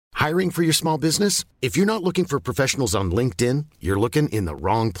Hiring for your small business? If you're not looking for professionals on LinkedIn, you're looking in the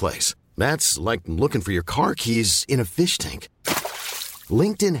wrong place. That's like looking for your car keys in a fish tank.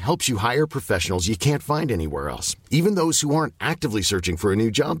 LinkedIn helps you hire professionals you can't find anywhere else, even those who aren't actively searching for a new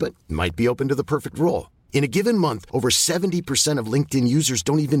job but might be open to the perfect role. In a given month, over 70% of LinkedIn users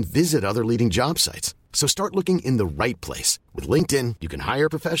don't even visit other leading job sites. So start looking in the right place. With LinkedIn, you can hire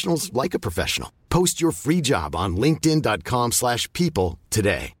professionals like a professional. Post your free job on linkedin.com/people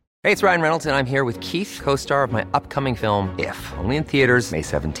today. Hey, it's Ryan Reynolds, and I'm here with Keith, co-star of my upcoming film, If, only in theaters May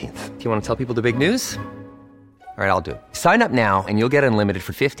 17th. Do you want to tell people the big news? All right, I'll do it. Sign up now and you'll get unlimited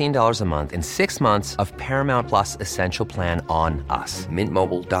for $15 a month and 6 months of Paramount Plus Essential Plan on us.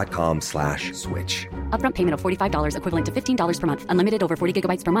 MintMobile.com/switch. Upfront payment of $45 equivalent to $15 per month. Unlimited over 40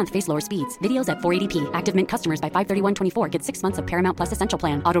 gigabytes per month. Face lower speeds. Videos at 480p. Active Mint customers by 531.24 get 6 months of Paramount Plus Essential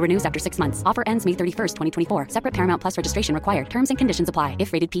Plan. Auto renews after 6 months. Offer ends May 31st, 2024. Separate Paramount Plus registration required. Terms and conditions apply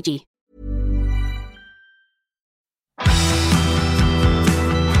if rated PG.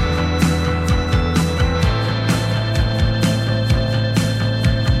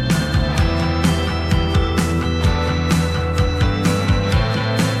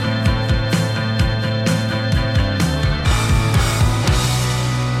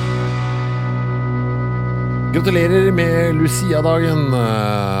 Gratulerer med Lucia-dagen,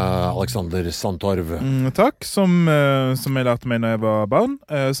 Alexander Sandtorv. Takk, som jeg lærte meg når jeg var barn.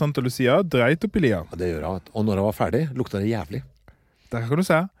 Santa Lucia dreit opp i lia. Ja, det gjør han. Og når han var ferdig, lukta det jævlig. Der kan du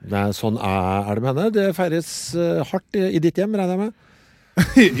se. Sånn er det med henne. Det feires hardt i ditt hjem, regner jeg med.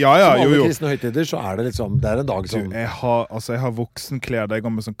 Ja, Som alle jo. kristne høytider, så er det liksom, det er en dag som... Jeg har voksenklær der jeg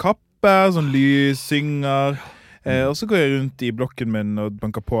går med sånn kappe, sånn lys, synger. Og så går jeg rundt i blokken min og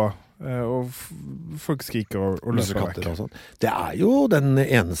banker på. Og folk skriker og løper vekk. Og sånn. Det er jo den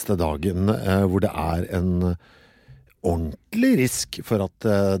eneste dagen hvor det er en ordentlig risk for at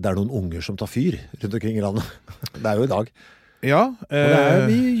det er noen unger som tar fyr rundt omkring i landet. Det er jo i dag. Ja.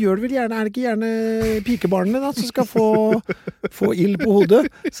 Vi gjør det vel gjerne, er det ikke gjerne pikebarnene da, som skal få ild på hodet?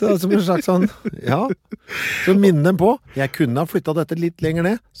 Så som en slags sånn, ja. Så minn dem på. Jeg kunne ha flyttet dette litt lenger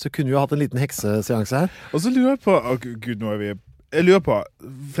ned, så kunne vi ha hatt en liten hekseseanse her. Og så lurer jeg på, Gud, nå er vi... Jeg lurer på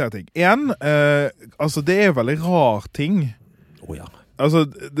flere ting. Altså det er jo veldig rar ting. Ja. Altså,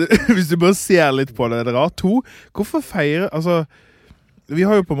 hvis du bare ser litt på det, er det rart. 2, hvorfor feire, altså, vi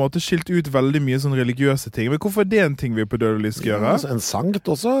har jo på en måte skilt ut veldig mye sånn religiøse ting, men hvorfor er det en ting vi på Død og Lys skal gjøre? Altså, en sankt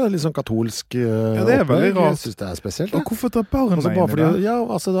også, litt sånn katolsk ja, det er veldig rart. Jeg synes det er spesielt. Og hvorfor drar barna inn i det? Ja,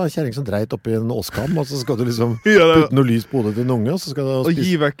 altså det er kjerring som dreit oppi en åskam, og så skal du liksom putte noe lys på hodet til en unge, og så skal du og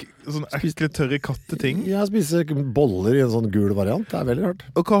gi vekk sånn ekle, tørre katteting. Ja, spise boller i en sånn gul variant, det er veldig rart.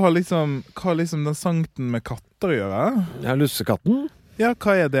 Og hva har liksom den sankten med katter å gjøre? Ja, lussekatten. Ja,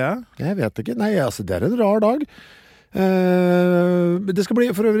 hva er det? Jeg vet ikke. Nei, altså det er en rar dag. Det skal bli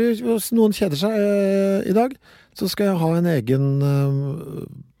for øvrig, hvis noen kjeder seg i dag, så skal jeg ha en egen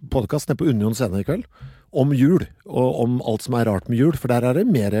podcast nede på Union Scene i kveld om jul, og om alt som er rart med jul, for der er det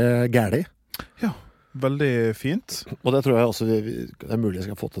mer gærlig. Ja, veldig fint. Og det tror jeg også det er mulig jeg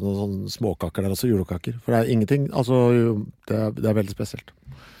skal få til noen sånne småkaker der også, julekaker. For det er ingenting, altså det er veldig spesielt.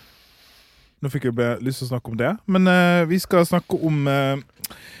 Nå fikk jeg lyst til å snakke om det, men vi skal snakke om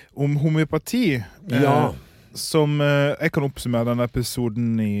homeopati. Ja. Som jeg kan oppsummere denne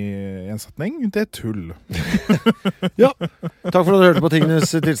episoden i en setning. Det er tull. Ja, takk for at du hørte på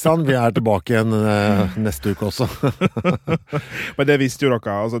Tingenes tilstand. Vi er tilbake igjen neste uke også. Men det visste jo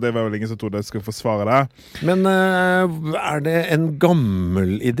dere. Altså, det var vel ingen som trodde jeg skulle forsvare det. Men er det en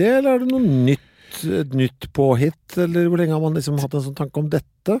gammel idé, eller er det noe nytt? Et nytt påhitt, eller hvor lenge har man liksom hatt en sånn tanke om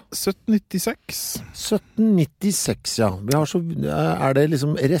dette? 1796. 1796, ja. Er det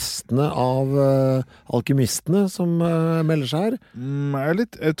liksom restene av alkymistene som melder seg her?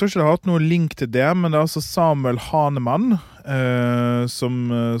 Jeg tror ikke det har hatt noe link til det, men det er altså Samuel Hahnemann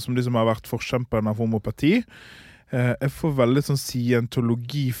som liksom har vært forkjemperen av homopati. Jeg får veldig sånn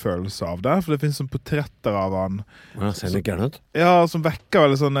scientologifølelse av det, for det finnes sånn portretter av han. Ja, ser litt gærne ut. Ja, som vekker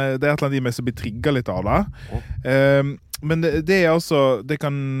veldig sånn, det er et eller annet i meg som blir trigget litt av det. Men det er altså, det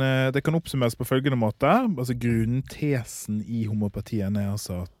kan oppsummeres på følgende måte. Altså grunntesen i homopatien er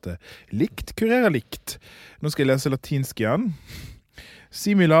altså at likt kurerer likt. Nå skal jeg lese latinsk igjen.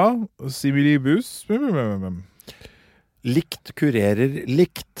 Simila, similibus. Likt kurerer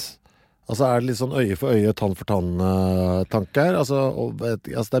likt. Altså er det litt sånn øye for øye, tann for tann-tanke her? Altså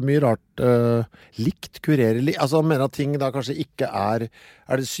det er mye rart. Likt kurerer likt. Altså han mener at ting da kanskje ikke er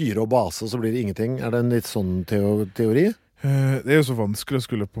det syre og base, så blir det ingenting. Er det en litt sånn teori? Det er jo så vanskelig å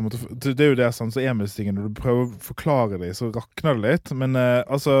skulle på en måte... Det er jo det sånn, så Emils-tingen, når du prøver å forklare det, så rakner det litt. Men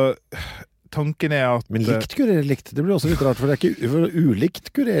altså, tanken at... Men likt kurerer likt. Det blir også litt rart, for det ikke for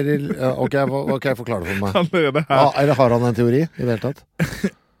ulikt kurerer... Ja, ok, hva kan jeg forklare det for meg? Allerede her. Eller har han en teori i det hele tatt?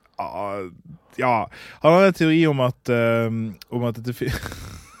 Ja, han har en teori om at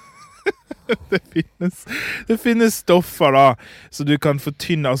det finnes stoffer da, så du kan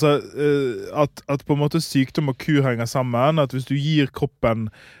fortynne, altså at på en måte sykdom og kur henger sammen, at hvis du gir kroppen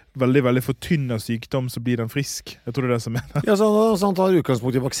veldig, veldig fortynnet sykdom, så blir den frisk. Jeg tror det det som mener. Ja, så han tar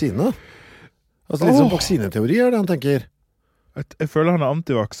utgangspunkt i vaksine. Altså litt sånn vaksineteori er det han tenker. Jeg føler han er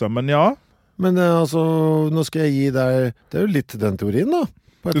antivakser, men ja. Men altså, nå skal jeg gi deg, det er jo litt den teorien da.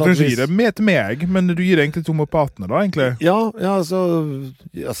 Du kan ikke gi det med til meg, men du gir det egentlig til homopatene da, egentlig. Ja,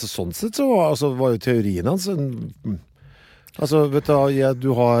 altså sånn sett så var jo teorien hans altså, vet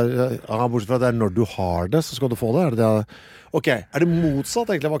du har bortsett fra det når du har det, så skal du få det, er det det? Ok, er det motsatt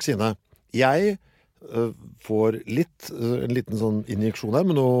egentlig vaksine? Jeg får en liten sånn injeksjon her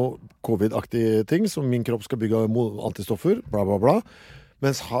med noe covid-aktige ting som min kropp skal bygge antistoffer, bla bla bla,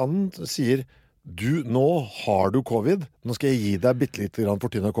 mens han sier nå har du covid, nå skal jeg gi deg bittelitt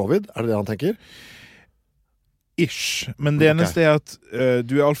fortynnet covid, er det det han tenker? Ish, men det eneste er at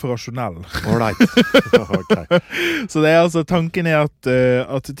du er alt for rasjonell. Alright. Okay. Så det er altså, tanken er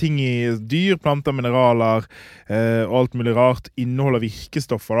at ting i dyr, planter, mineraler og alt mulig rart inneholder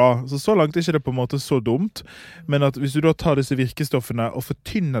virkestoffer da. Så langt er ikke det på en måte så dumt, men at hvis du da tar disse virkestoffene og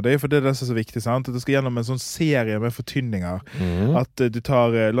fortynner dem, for det er det som er så viktig, sant? At det skal gjennom en sånn serie med fortynninger, at du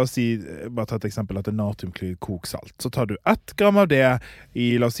tar, la oss si, bare ta et eksempel, at det er natriumklorid koksalt, så tar du 1 gram av det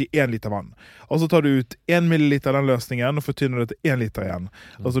i, la oss si, 1 liter vann, og så tar du ut 1 milliliter av den løsningen, og fortynner det til 1 liter igjen.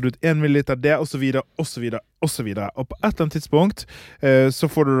 Altså du ut 1 milliliter av det, og så videre, og så videre, og så videre. Og på et eller annet tidspunkt så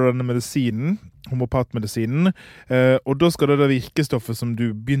får du denne medisinen, homopatmedisinen, og da skal det virkestoffet som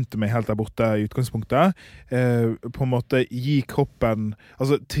du begynte med helt der borte i utgangspunktet, på en måte gi kroppen,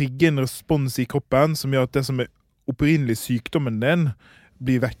 altså trigge en respons i kroppen som gjør at det som er opprinnelig sykdommen din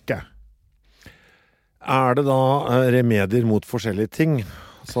blir vekke. Er det da remedier mot forskjellige ting?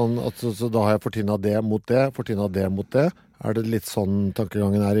 Sånn at så da har jeg fortynnet det mot det, fortynnet det mot det. Er det litt sånn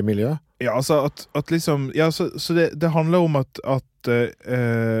tankegangen er i miljøet? Ja, altså at liksom, ja, så det handler om at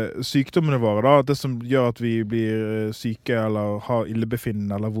sykdommene våre da, det som gjør at vi blir syke eller har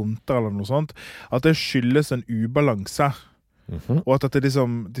illebefinnende eller vondter eller noe sånt, at det skyldes en ubalanse. Og at det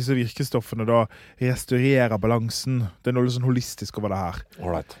liksom, disse virkestoffene da restaurerer balansen. Det er noe sånn holistisk over det her.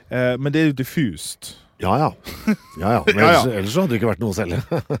 Alright. Men det er jo diffust. Ja. Men ellers så hadde det ikke vært noe å selge.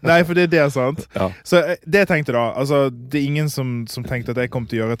 Nei, for det er sant. Ja. Så det jeg tenkte da, altså, det er ingen som tenkte at jeg kom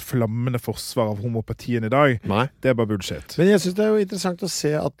til å gjøre et flammende forsvar av homopatien i dag. Nei. Det er bare bullshit. Men jeg synes det er jo interessant å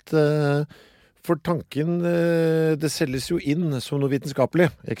se at for tanken, det selges jo inn som noe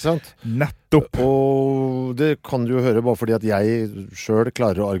vitenskapelig, ikke sant? Nettopp. Og det kan du jo høre bare fordi at jeg selv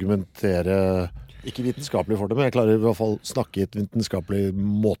klarer å argumentere, ikke vitenskapelig for det, men jeg klarer i hvert fall snakke i et vitenskapelig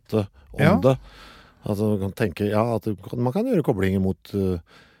måte om det. Altså man kan tenke, at man kan gjøre koblinger mot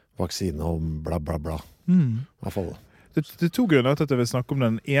vaksine og bla bla bla. I hvert fall. Det er 2 grunner til at jeg vil snakke om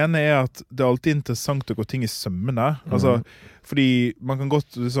den. En er at det er alltid interessant å gå ting i sømmene. Altså, fordi man kan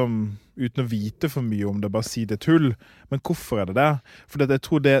godt liksom, uten å vite for mye om det, bare si det tull. Men hvorfor er det det? Fordi jeg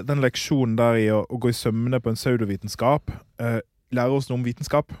tror den leksjonen der i å gå i sømmene på en pseudovitenskap lærer oss noe om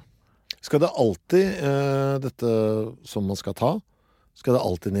vitenskap. Skal det alltid dette som man skal ta? Skal det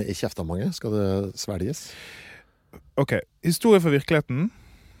alltid ned i kjeftamanget? Skal det svelges? Ok, historie fra virkeligheten.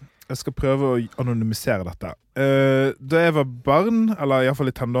 Jeg skal prøve å anonymisere dette. Da jeg var barn, eller i hvert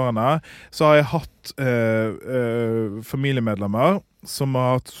fall i tenårene, så har jeg hatt familiemedlemmer som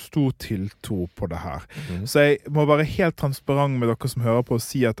har hatt stor tiltro på det her. Så jeg må være helt transparent med dere som hører på og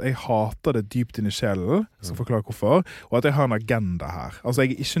si at jeg hater det dypt inn i sjelen, jeg skal forklare hvorfor, og at jeg har en agenda her. Altså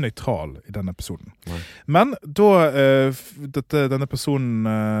jeg er ikke nøytral i denne episoden. Men da denne personen,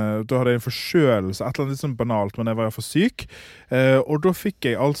 da hadde jeg en forkjølelse, et eller annet litt sånn banalt, men jeg var for syk, og da fikk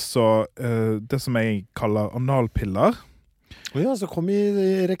jeg altså det som jeg kaller analpiller. Ja, så kom i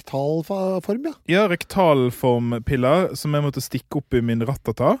rektal form, ja. Ja, rektalformpiller som jeg måtte stikke opp i min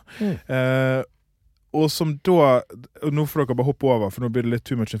rattata. Og som da, nå får dere bare hoppe over, for nå blir det litt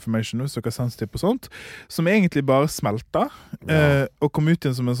too much information, hvis dere er sensitive på sånt, som egentlig bare smelta, og kom ut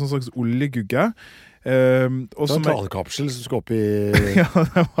igjen som en sånn slags oljegugge. Og så en talkapsel som skal oppi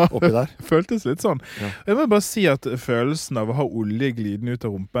der. Føltes litt sånn. Jeg må bare si at følelsen av å ha olje glidende ut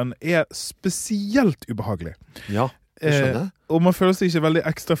av rumpen er spesielt ubehagelig. Ja. Og man føler seg ikke veldig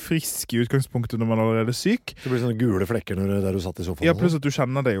ekstra frisk i utgangspunktet når man er allerede syk. Det blir sånne gule flekker der du satt i sofaen. Ja, pluss at du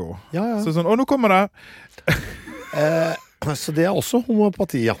kjenner det jo. Ja. Så sånn, nå kommer det! Så det er også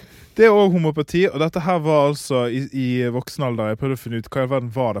homopati, ja. Det også homopati, og dette her var altså i voksen alder. Jeg prøvde å finne ut hva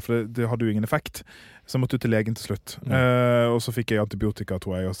verden var det, for det hadde jo ingen effekt. Så jeg måtte ut til legen til slutt. Og så fikk jeg antibiotika,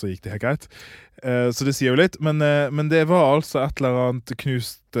 tror jeg, og så gikk det helt greit. Så det sier jo litt, men det var altså et eller annet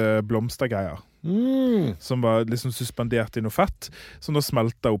knust blomstergreier. Som var liksom suspendert i noe fett, som da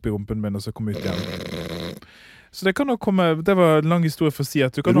smeltet opp i rumpen min, og så kom ut igjen. Så det kan nok komme, det var en lang historie for å si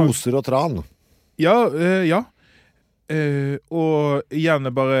at du kan Roser og tran. Ja. Og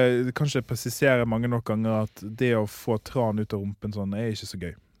igjen bare kanskje presisere mange nok ganger at det å få tran ut av rumpen sånn ikke så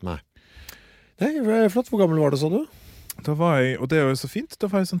gøy. Nei, flott. Hvor gammel var det, så du? Da var jeg, og det er jo så fint, da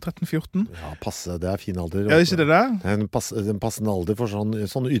var jeg sånn 13-14. Ja, passe, det fin alder. Ja, ikke det der? Det en passende alder for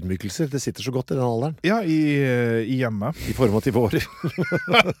sånne ydmykelser. Det sitter så godt i den alderen. Ja, i hjemmet. I formative år.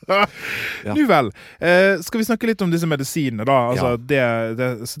 Ja. Nu vel, skal vi snakke litt om disse medisinene da? Altså,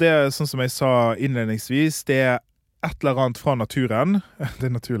 så det sånn som jeg sa innledningsvis, det et eller annet fra naturen,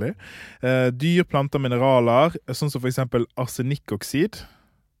 det naturlig. Dyr, planter, mineraler, sånn som for eksempel arsenikkoksid,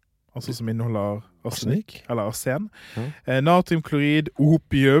 altså som inneholder arsenikk, eller arsen. Natriumklorid,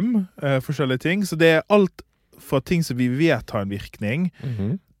 opium, forskjellige ting. Så det alt fra ting som vi vet har en virkning,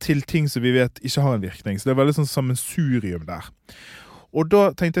 til ting som vi vet ikke har en virkning. Så det er veldig sånn sammensurium der. Og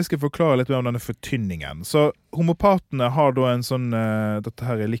da tenkte jeg skal forklare litt mer om denne fortynningen. Så homopatene har da en sånn, dette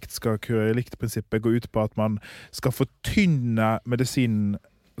her likt skal kurere likt prinsippet, går ut på at man skal fortynne medisinen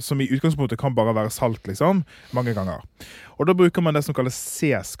som i utgangspunktet kan bare være salt, liksom, mange ganger. Og da bruker man det som kalles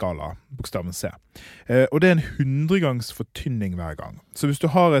C-skala, bokstaven C. Og det er en 100-gangs fortynning hver gang. Så hvis du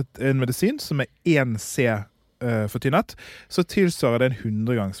har en medisin som er 1 C fortynnet, så tilsvarer det en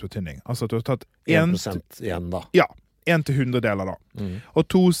 100-gangs fortynning. Altså at du har tatt 1% igjen da. Ja, 1 til 100 deler da. Og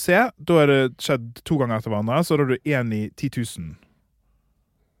 2C, da er det skjedd 2 ganger etter hverandre, så da er det 1 i 10 000.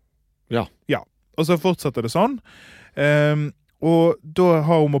 Ja. Ja, og så fortsetter det sånn. Og da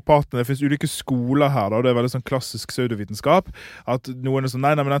har homopatene, det finnes ulike skoler her da, og det er veldig sånn klassisk pseudovitenskap, at noen er sånn,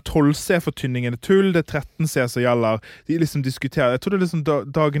 nei, men den 12C-fortynningen er tull, det er 13C som gjelder. De liksom diskuterer, jeg tror det er liksom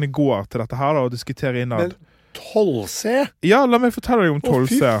dagene går til dette her da, og diskuterer innad. Men 12C? Ja, la meg fortelle deg om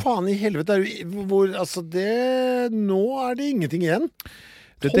 12C. Fy faen i helvete, altså nå er det ingenting igjen.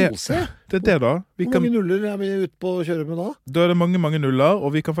 12C? Det er det da. Hvor mange nuller er vi ute på å kjøre med da? Da er det mange nuller, og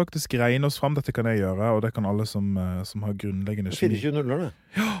vi kan faktisk regne oss frem. Dette kan jeg gjøre, og det kan alle som har grunnleggende kjemi. 24 nuller, det.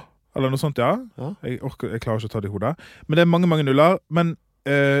 Ja, eller noe sånt, ja. Jeg klarer ikke å ta det i hodet. Men det er mange nuller, men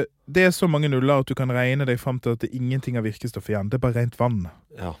det er så mange nuller at du kan regne deg frem til at det er ingenting av virkestoff igjen. Det er bare rent vann.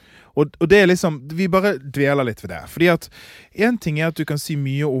 Ja. Og det er liksom, vi bare dveler litt ved det. Fordi at en ting er at du kan si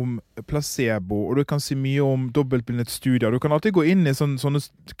mye om placebo, og du kan si mye om dobbeltblindet studier. Du kan alltid gå inn i sånne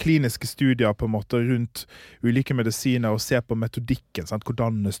kliniske studier på en måte rundt ulike medisiner og se på metodikken, sant?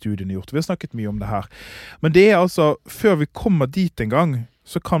 Hvordan studien er gjort. Vi har snakket mye om det her. Men det er altså, før vi kommer dit en gang,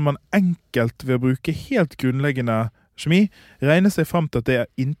 så kan man enkelt ved å bruke helt grunnleggende kjemi regne seg frem til at det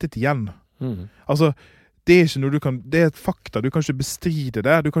er intet igjen. Altså, det er ikke noe det er et fakta, du kan ikke bestride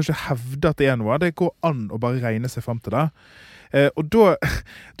det, du kan ikke hevde at det er noe, det går an å bare regne seg frem til det. Og da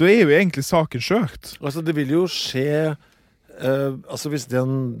er jo egentlig saken skjørt. Altså, det vil jo skje, altså hvis det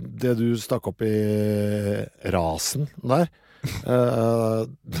du stakk opp i rasen der,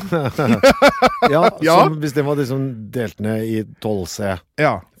 ja. Hvis det var liksom delt ned i 12C,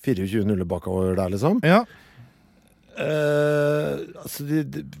 24 nuller bakover der liksom, det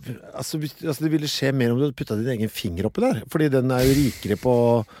ville skje mer om du hadde puttet din egen finger oppi der, fordi den er jo rikere på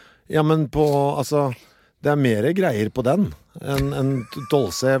det er mer greier på den enn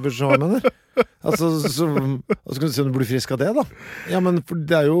 12C, hvis du mener. Så skal du se om du blir frisk av det da. Ja, men for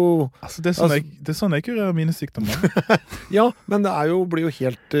det er jo det er sånn jeg kurerer mine sykdommer. Ja, men det blir jo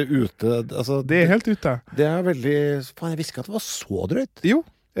helt ute. Det er helt ute. Det er veldig, faen, jeg visste ikke at det var så drøyt. Jo.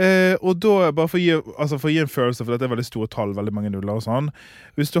 Og da, bare for å gi en følelse, for dette er veldig store tall, veldig mange nuller og sånn.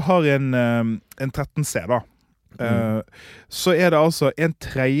 Hvis du har en 13C da, så er det altså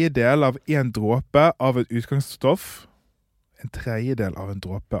 1/3 av en dråpe av et utgangsstoff, 1/3 av en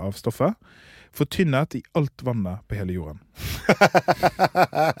dråpe av stoffet, fortynnet i alt vannet på hele jorden.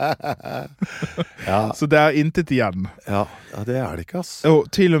 Så det er intet igjen. Ja, det er det ikke, ass.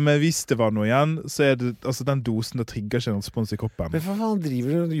 Og til og med hvis det var noe igjen, så er det, altså den dosen, det trigger ikke en respons i kroppen. Men for faen,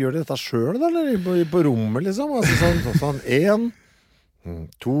 gjør det dette selv da, eller på rommet liksom? Altså sånn 1,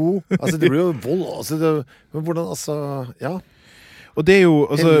 2, altså det blir jo vold, men hvordan, ja. Og det er jo...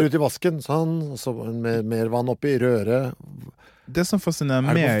 Heller ut i vasken, sånn, og så mer vann oppi røret. det som fascinerer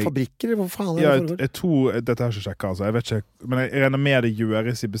meg... det på fabrikker? Hvor faen Ja, det jeg tror, dette har jeg ikke sjekket, altså. Jeg vet ikke, men jeg regner med det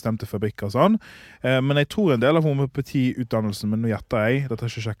gjøres i bestemte fabrikker og sånn. Men jeg tror en del av homopatiutdannelsen, men nå gjetter jeg, dette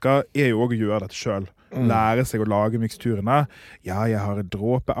har jeg ikke sjekket, jo også å gjøre dette selv. Lære seg å lage miksturene. Ja, jeg har en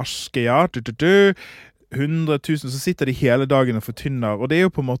dråpe aske, ja. 100 000, så sitter de hele dagen og fortynner. Og det jo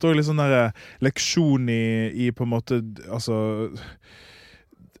på en måte også litt sånn der leksjon i på en måte, altså,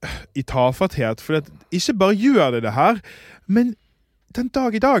 i tafatthet. For ikke bare gjør det her, men den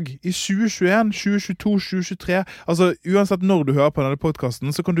dag i dag, i 2021, 2022, 2023, altså uansett når du hører på denne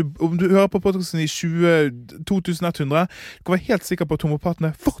podcasten, så kan du, om du hører på podcasten i 2100, du kan være helt sikker på at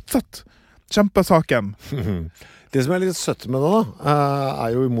homopatene fortsatt kjemper saken. Det som litt søtt med det da,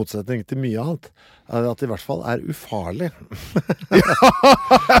 jo i motsetning til mye annet, at det i hvert fall ufarlig.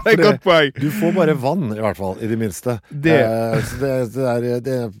 Det godt poeng. Du får bare vann, i hvert fall, i det minste. Så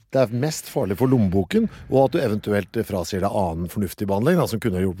det mest farlig for lommeboken, og at du eventuelt frasier deg annen fornuftig behandling, da, som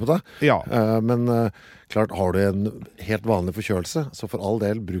kunne ha hjulpet deg. Ja. Men klart, har du en helt vanlig forkjølelse, så for all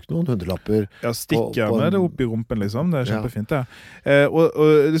del, bruk noen hundrelapper. Ja, stikk gjerne det opp i rumpen, liksom. Det kjempefint, det. Og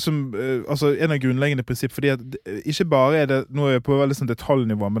liksom, altså, en av grunnleggende prinsipp, fordi at ikke bare det, nå jeg på veldig sånn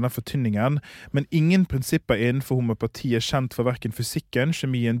detaljnivå med den fortynningen, men ingen prinsipper innenfor homopati kjent for hverken fysikken,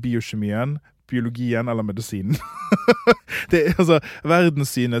 kjemien, biokjemien, biologien eller medisinen. Altså,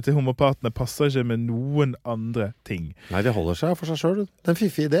 verdenssynet til homopatene passer ikke med noen andre ting. Nei, det holder seg for seg selv. Det er en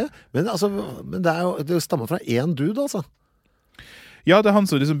fiffig idé. Men, altså, men det stammer fra en dude, altså. Ja, det han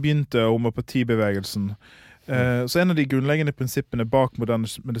som liksom begynte homopatibevegelsen. Så en av de grunnleggende prinsippene bak moderne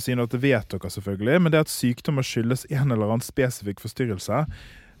medisin, og det vet dere selvfølgelig, men det at sykdommer skyldes en eller annen spesifikk forstyrrelse.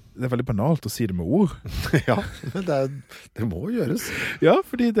 Det veldig banalt å si det med ord. Ja, men det må gjøres. Ja,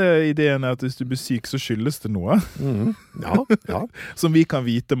 fordi ideen at hvis du blir syk, så skyldes det noe. Ja. Som vi kan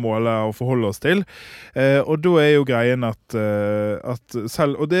vite, måle og forholde oss til. Og da jo greien at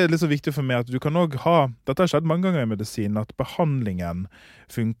selv, og det litt så viktig for meg at du kan også ha, dette har skjedd mange ganger i medisin, at behandlingen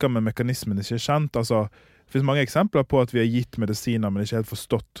funker med mekanismen ikke kjent. Altså, det finnes mange eksempler på at vi har gitt medisiner, men ikke helt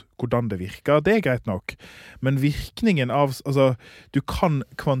forstått hvordan det virker. Det greit nok. Men virkningen av, altså, du kan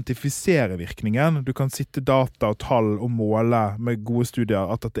kvantifisere virkningen. Du kan sitte data og tall og måle med gode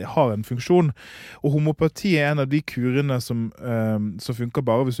studier at det har en funksjon. Og homopati en av de kurene som funker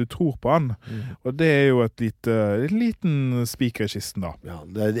bare hvis du tror på den. Og det jo et liten spiker i kisten da. Ja,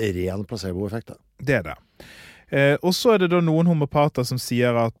 det ren placeboeffekt da. Det det. Og så det da noen homopater som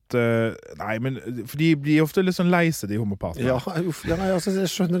sier at nei, men for de blir ofte litt sånn lei seg, de homopatene. Ja, altså,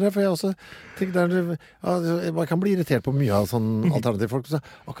 jeg skjønner det, for jeg også tenker man kan bli irritert på mye av sånn alternative folk. Så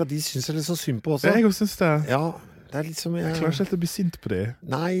akkurat de synes jeg litt så synd på også. Jeg også synes det. Ja, det litt som jeg klarer ikke helt å bli sint på de.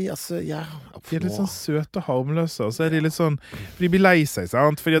 Nei, altså, de litt sånn søte og harmløse, og så de litt sånn, for de blir lei seg,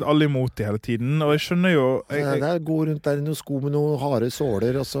 sant? Fordi at alle imot de hele tiden, og jeg skjønner jo... Det går rundt der i noen sko med noen harde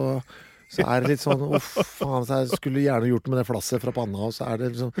såler, og så det litt sånn, faen, så jeg skulle gjerne gjort med det flasset fra panna, og så det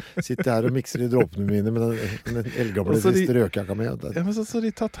liksom, sitter jeg her og mikser i dråpene mine med den eldgamle siste røkjakka mi. Ja, men så har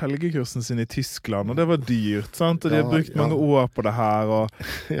de tatt helgekursen sin i Tyskland, og det var dyrt, sant? Og de har brukt mange år på det her,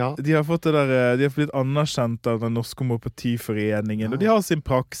 og de har fått det der, de har blitt anerkjent av den norske homopatiforeningen, og de har sin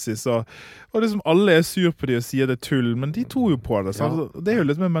praksis, og liksom alle sur på de og sier det tull, men de tror jo på det, sant? Det jo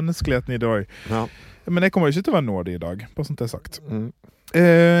litt med menneskeligheten i dag. Ja. Men jeg kommer ikke til å være nådig i dag, bare sånn det sagt.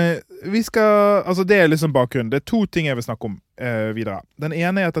 Vi skal, altså det liksom bakgrunnen. Det 2 ting jeg vil snakke om videre. Den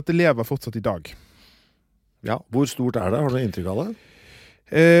ene at det lever fortsatt i dag. Ja, hvor stort det? Har du inntrykk av det?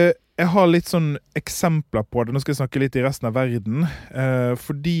 Jeg har litt sånn eksempler på det. Nå skal jeg snakke litt i resten av verden.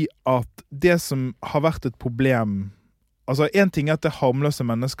 Fordi at det som har vært et problem, altså en ting at det harmløse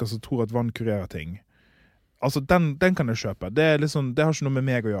mennesker som tror at vann kurerer ting. Altså den kan jeg kjøpe. Det liksom, det har ikke noe med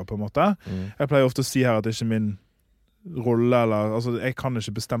meg å gjøre på en måte. Jeg pleier ofte å si her at det ikke er min rolle, eller, altså jeg kan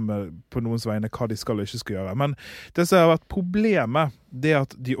ikke bestemme på noens vegne hva de skal og ikke skal gjøre, men det som har vært problemet, det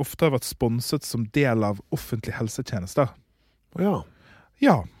at de ofte har vært sponset som del av offentlige helsetjenester.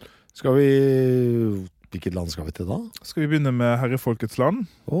 Ja. Skal vi, hvilket land skal vi til da? Skal vi begynne med herrefolkets land?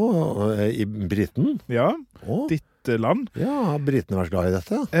 I Briten? Ja, ditt land. Ja, britene vært glad i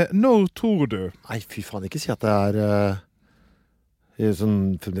dette? Når tror du? Nei, fy faen, ikke si at det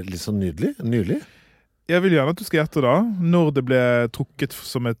litt sånn nylig. Jeg vil gjerne at du skal gjette da, når det ble trukket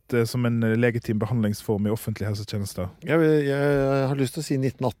som en legitim behandlingsform i offentlige helsetjenester. Jeg har lyst til å si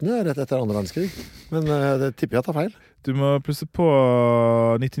 1918, rett etter andre verdenskrig, men det tipper jeg tar feil. Du må plusse på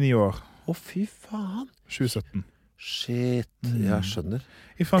 99 år. Fy faen. 2017. Shit, jeg skjønner.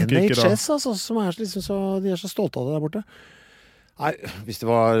 I Frankrike da. NHS, altså, som liksom så, de så stolte av det der borte. Nei, hvis det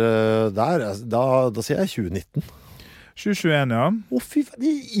var der, da sier jeg 2019. 2021, ja. Fy faen,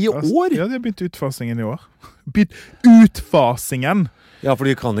 i år? Ja, de har begynt utfasingen i år. Utfasingen! Ja, for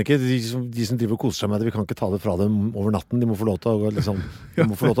de kan ikke, de som driver og koser seg med det, vi kan ikke ta det fra dem over natten. De må få lov til å, de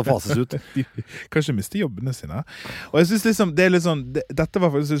må få lov til å fases ut. De kanskje miste jobbene sine. Og jeg synes liksom, det er litt sånn, dette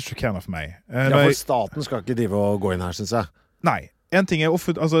var faktisk litt sjokkerende for meg. Ja, for staten skal ikke drive og gå inn her, synes jeg. Nei. En ting er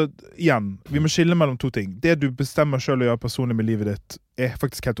igjen, vi må skille mellom to ting. Det du bestemmer selv å gjøre personlig med livet ditt er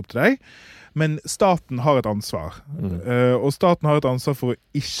faktisk helt opp til deg. Men staten har et ansvar. Og staten har et ansvar for å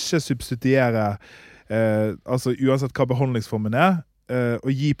ikke subsidiere, uansett hva behandlingsformen er,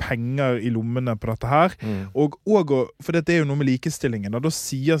 å gi penger i lommene på dette her. For det er jo noe med likestillingen. Da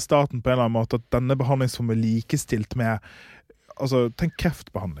sier staten på en eller annen måte at denne behandlingsformen er likestilt med, tenk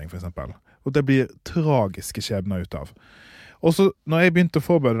kreftbehandling for eksempel. Og det blir tragiske skjebner ut av. Og så, når jeg begynte å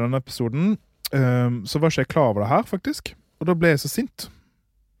forberede denne episoden, så var ikke jeg klar over det her, faktisk. Og da ble jeg så sint.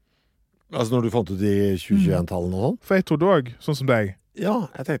 Altså når du fant ut de 2021-tallene og sånn? For jeg trodde også, sånn som deg. Ja,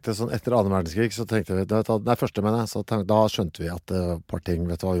 jeg tenkte sånn, etter 2. verdenskrig, så tenkte vi, første mener jeg, så da skjønte vi at par ting,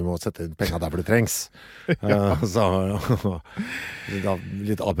 vet du hva, vi må sette inn penger der hvor det trengs.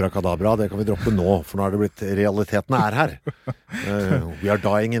 Litt abrakadabra, det kan vi droppe nå, for nå er det blitt, realiteten er her. We are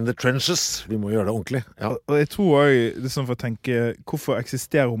dying in the trenches, vi må gjøre det ordentlig. Ja. Og jeg tror også, liksom for å tenke, hvorfor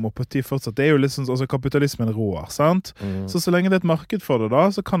eksisterer homopati fortsatt? Det er jo litt sånn, kapitalismen rår, sant? Så lenge det er et marked for det da,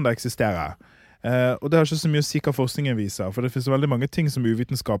 så kan det eksistere. Og det har ikke så mye å si hva forskningen viser, for det finnes veldig mange ting som er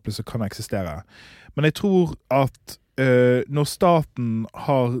uvitenskapelige som kan eksistere. Men jeg tror at når staten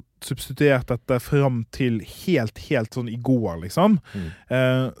har substituert dette frem til helt sånn i går, liksom,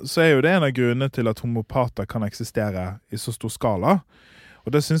 så er jo det en av grunnene til at homopater kan eksistere i så stor skala. Og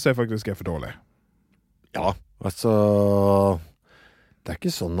det synes jeg faktisk er for dårlig. Ja, det er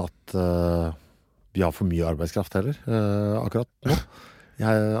ikke sånn at vi har for mye arbeidskraft heller, akkurat nå. Det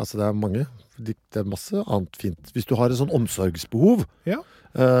er mange. Det er masse annet fint. Hvis du har et sånn omsorgsbehov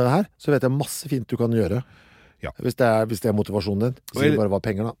her, så vet jeg masse fint du kan gjøre. Ja. Hvis det er motivasjonen din. Så det bare var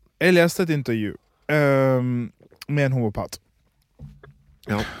penger, da. Jeg leste et intervju med en homopat.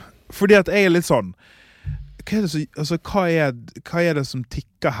 Ja. Fordi at jeg er litt sånn, hva er det som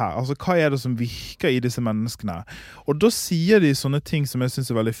tikker her? Hva er det som virker i disse menneskene? Og da sier de sånne ting som jeg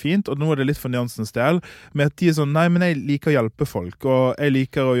synes er veldig fint, og nå er det litt for nyansens del, med at de er sånn, nei, men jeg liker å hjelpe folk, og jeg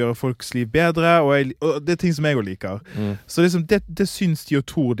liker å gjøre folks liv bedre, og det er ting som jeg også liker. Så liksom, det syns de og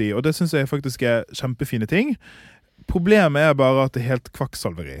tror de, og det synes jeg faktisk er kjempefine ting. Problemet er bare at det er helt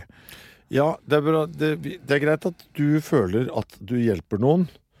kvakksalveri. Ja, det er bra. Det er greit at du føler at du hjelper noen,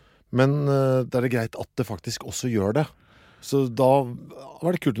 men det er greit at det faktisk også gjør det. Så da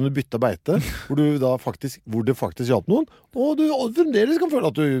var det kult om du bytta beite, hvor det faktisk hjalp noen, og du fremdeles kan føle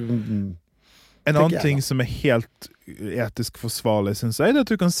at du... En annen ting som er helt etisk forsvarlig, synes jeg, det er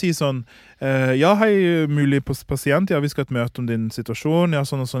at du kan si sånn, ja, hei, mulig pasient, ja, vi skal ha et møte om din situasjon, ja,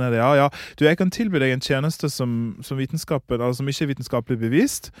 sånn og sånn er det, ja. Du, jeg kan tilby deg en tjeneste som vitenskapen, som ikke er vitenskapelig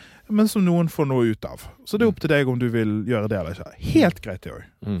bevist, men som noen får noe ut av. Så det er opp til deg om du vil gjøre det eller ikke. Helt greit det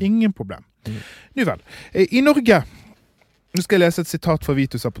også. Ingen problem. Nå vel, i Norge, nå skal jeg lese et sitat fra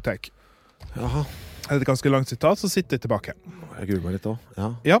Vitus Apotek. Jaha. Det er et ganske langt sitat, så sitter jeg tilbake. Jeg gruer meg litt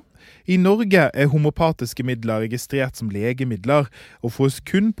også, ja. I Norge er homopatiske midler registrert som legemidler og fås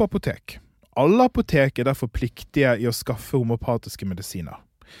kun på apotek. Alle apotek er derfor pliktige i å skaffe homopatiske medisiner.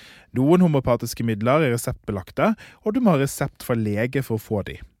 Noen homopatiske midler er reseptbelagte, og du må ha resept fra lege for å få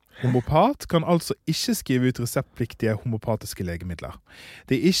de. Homopat kan altså ikke skrive ut reseptpliktige homopatiske legemidler.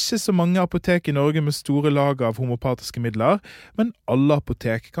 Det er ikke så mange apotek i Norge med store lager av homopatiske midler, men alle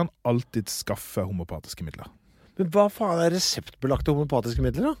apotek kan alltid skaffe homopatiske midler. Men hva faen er reseptbelagte homopatiske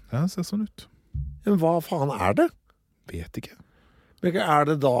midler da? Ja, det ser sånn ut. Men hva faen er det? Vet ikke. Men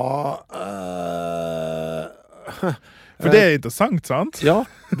er det da... For det er interessant, sant? Ja,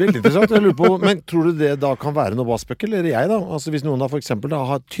 veldig interessant. Jeg lurer på, men tror du det da kan være noe vassbøk, eller jeg da? Altså hvis noen da for eksempel da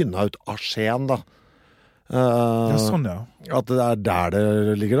har tynnet ut arsen da. Ja, sånn ja. At det er der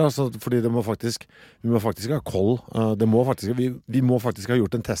det ligger da. Så, fordi vi må faktisk ha koll. Vi må faktisk ha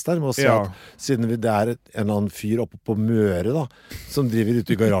gjort en test her. Vi må se at siden det er en eller annen fyr oppe på Møre da, som driver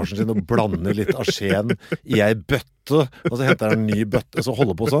ute i garasjen sin og blander litt arsen i ei bøtte, og så henter han en ny bøtte, og så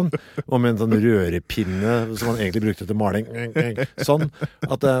holder på sånn, og med en sånn rørepinne som han egentlig brukte til maling. Sånn,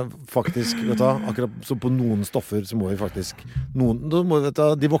 at det faktisk, vet du, akkurat så på noen stoffer så må vi faktisk,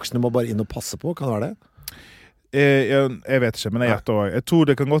 de voksne må bare inn og passe på, kan det være det? Jeg vet ikke, men jeg gjetter også. Jeg tror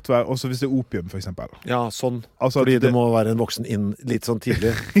det kan godt være, også hvis det opium, for eksempel. Ja, sånn. Altså, Fordi det må være en voksen inn litt sånn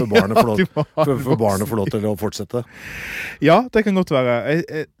tidlig, for barnet får lov til å fortsette. Ja, det kan godt være.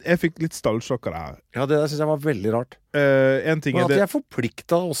 Jeg fikk litt stallsjokk av det her. Ja, det synes jeg var veldig rart. En ting Men at det... de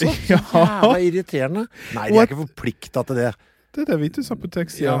forpliktet også. Ja. Jævla irriterende. Nei, de ikke forpliktet til det. Det er det Vitus Apotek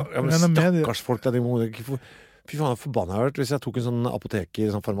sier. Ja, men stakkars folk, de må ikke få... Fy faen, forbannet jeg har vært. Hvis jeg tok en sånn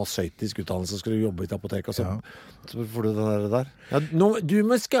apoteker, sånn farmasøytisk utdannelse, så skulle du jobbe i et apotek, og så får du det der. Ja, du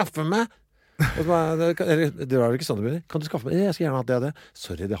må skaffe meg! Og så bare, det var ikke sånn det blir. Kan du skaffe meg? Jeg skal gjerne ha det og det.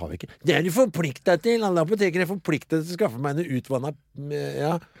 Sorry, det har vi ikke. Det er du forpliktet til. Alle apoteker er forpliktet til å skaffe meg en utvannet...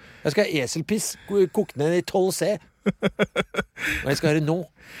 Ja. Jeg skal ha eselpiss kokt ned i 12 C. Og jeg skal ha det nå.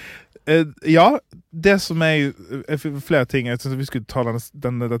 Ja, det som flere ting. Jeg synes vi skulle ta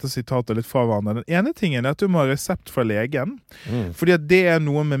dette sitatet litt fra hverandre. Den ene tingen er at du må ha resept fra legen. Fordi at det er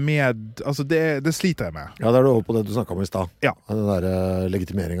noe med altså det sliter jeg med. Ja, det er du over på det du snakket om i sted. Ja. Den der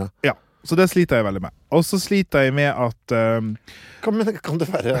legitimeringen. Ja, så det sliter jeg veldig med. Og så sliter jeg med at kan det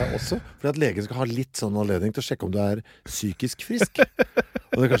være også? Fordi at legen skal ha litt sånn anledning til å sjekke om du er psykisk frisk.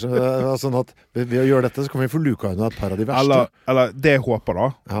 Og det er kanskje sånn at ved å gjøre dette så kan vi få luka unna et par av de verste. Eller det jeg håper da,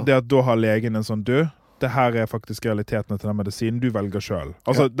 det er at da har legen en sånn det her er faktisk realitetene til den medisinen du velger selv.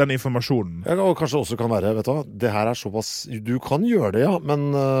 Altså den informasjonen. Ja, og kanskje også kan være, vet du hva, det her er såpass, du kan gjøre det, ja,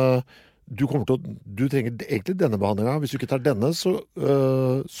 men du trenger egentlig denne behandlingen. Hvis du ikke tar denne,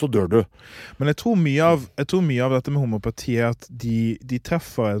 så dør du. Men jeg tror mye av dette med homopati er at de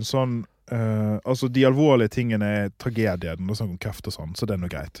treffer en sånn altså de alvorlige tingene er tragedien og sånn om kreft og sånn, så det er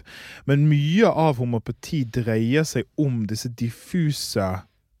noe greit. Men mye av homopati dreier seg om disse diffuse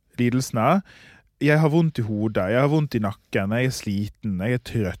lidelsene. Jeg har vondt i hodet, jeg har vondt i nakken, jeg er sliten, jeg er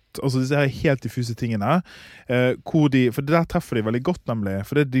trøtt. Altså disse her helt diffuse tingene. For det der treffer de veldig godt nemlig.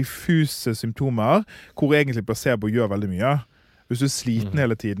 For det er diffuse symptomer hvor egentlig placebo gjør veldig mye. Hvis du er sliten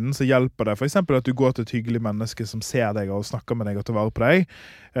hele tiden, så hjelper det. For eksempel at du går til et hyggelig menneske som ser deg og snakker med deg og tar vare på deg,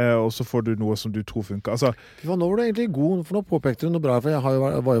 og så får du noe som du tror funker. Altså, nå var du egentlig god, for nå påpekte du noe bra, for jeg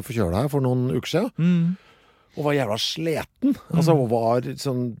var jo forkjølet her for noen uker siden. Og var jævla sleten. Altså, og var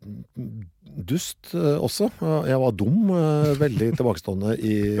sånn dust også. Jeg var dum, veldig tilbakestående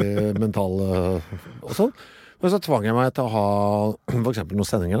i mental og sånn. Men så tvang jeg meg til å ha for eksempel noen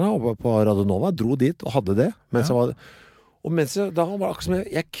sendinger da, på Radio Nova. Dro dit og hadde det. Mens jeg var... Og da var det akkurat som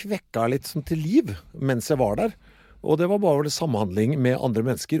jeg kvekka litt sånn til liv mens jeg var der. Og det var bare samhandling med andre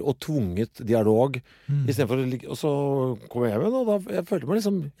mennesker og tvunget dialog. I stedet for, og så kom jeg hjem igjen, og da jeg følte meg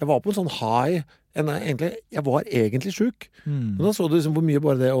liksom, jeg var på en sånn high, jeg var egentlig syk. Men da så du liksom hvor mye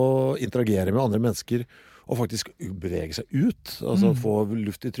bare det å interagere med andre mennesker og faktisk bevege seg ut, altså få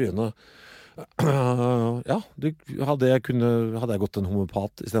luft i trynet. Ja, hadde jeg gått en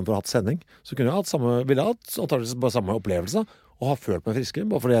homopat i stedet for å ha hatt sending, så ville jeg hatt antageligvis bare samme opplevelse og ha følt meg friskere,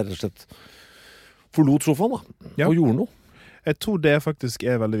 bare fordi jeg rett og slett forlot sofaen da, og gjorde noe. Jeg tror det faktisk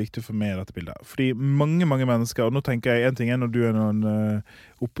er veldig viktig for meg i dette bildet. Fordi mange mennesker, og nå tenker jeg en ting er når du er noen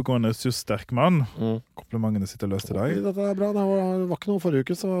oppegående, ressurssterk mann. Komplimentene sitter løst i dag. Dette er bra, det var ikke noe forrige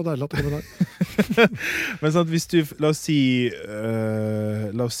uke, så det var deilig at det kom i dag. Men sånn at hvis du, la oss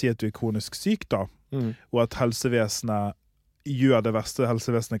si at du er kronisk syk da, og at helsevesenet gjør det verste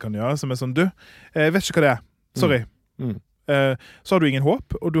helsevesenet kan gjøre, som er sånn, jeg vet ikke hva det er. Sorry. Så har du ingen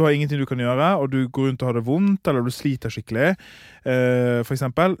håp, og du har ingenting du kan gjøre, og du går rundt og har det vondt, eller du sliter skikkelig, for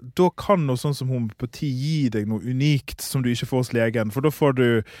eksempel, da kan noe sånn som homopati gi deg noe unikt som du ikke får hos legen, for da får du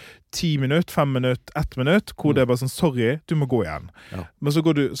 10 minutter, 5 minutter, 1 minutt, hvor det er bare sånn, sorry, du må gå igjen. Ja. Men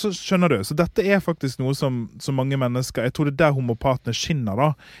så skjønner du, så dette er faktisk noe som mange mennesker, jeg tror det er der homopatene skinner da,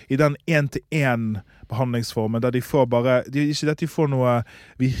 i den 1-til-1 behandlingsformen, der de får bare, ikke det at de får noe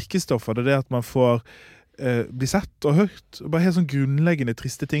virkestoffer, det er det at man får bli sett og hørt, bare helt sånn grunnleggende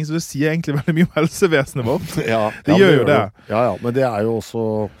triste ting, så det sier egentlig veldig mye om helsevesenet vårt. Det gjør jo det. Ja, men det er jo også...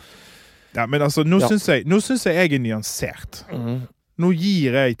 Ja, men altså, nå synes jeg er nyansert. Nå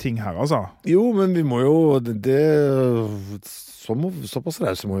gir jeg ting her, altså. Jo, men vi må jo, såpass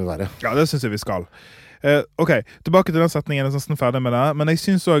rause må vi være. Ja, det synes jeg vi skal. Ok, tilbake til den setningen, jeg er nesten ferdig med det, men jeg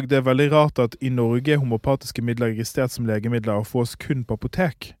synes også det er veldig rart at i Norge er homopatiske midler registrert som legemidler og fås kun på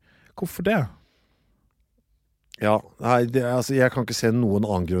apotek. Hvorfor det? Ja, nei, altså, jeg kan ikke se noen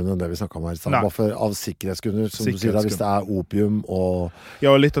annen grunn enn det vi snakket om her. Bare for, av sikkerhetsgrunner, som du sier, hvis det er opium og...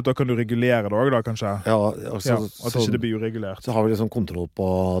 Ja, og litt at da kan du regulere det også da, kanskje. Ja, altså, at ikke det blir uregulert. Så har vi liksom kontroll på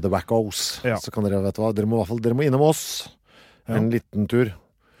the wackos. Så kan dere, vet du hva, dere må innom oss en liten tur.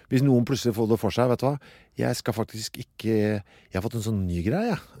 Hvis noen plutselig får det for seg, vet du hva, jeg skal faktisk ikke... Jeg har fått en sånn ny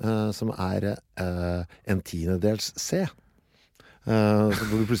greie, som er en 10/10 C. Så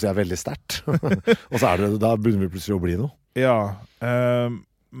hvor det plutselig veldig sterkt. Og så da begynner vi plutselig å bli noe. Ja,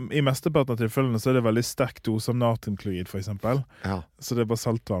 i mesteparten av tilfellene så det veldig sterkt dose av natriumklorid, for eksempel. Ja. Så det bare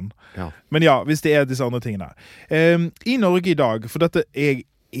saltvann. Ja. Men ja, hvis det disse andre tingene. I Norge i dag, for dette jeg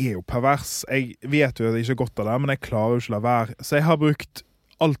jo pervers, jeg vet jo at jeg ikke er godt av det, men jeg klarer jo ikke å la være. Så jeg har brukt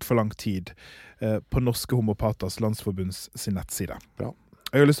alt for lang tid på Norske Homopaters Landsforbunds sin nettside. Bra.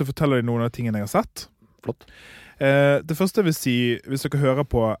 Jeg har lyst til å fortelle deg noen av tingene jeg har sett. Flott. Det første jeg vil si, hvis dere hører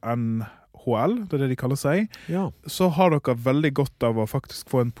på NHL, det det de kaller seg, ja. Så har dere veldig godt av å faktisk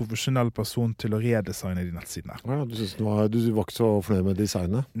få en profesjonell person til å redesigne de nettsidene. Ja, du var ikke så fornøyd med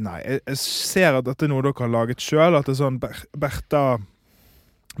designet? Nei, jeg ser at dette noe dere har laget selv, at det sånn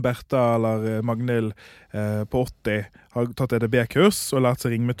Bertha eller Magnhild på 80 har tatt EDB-kurs og lært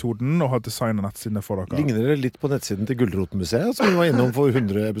seg ringmetoden og har designet nettsidene for dere. Ligner det litt på nettsiden til Gulrotmuseet, som vi var innom for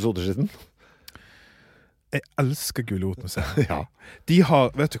 100 episoder siden? Jeg elsker Gulrotmuseet. Ja. De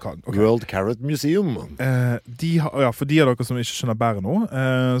har, vet du hva? Okay. World Carrot Museum. For de av dere som ikke skjønner bæret nå,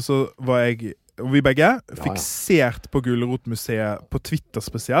 så var jeg, og vi begge, fiksert på Gulrotmuseet på Twitter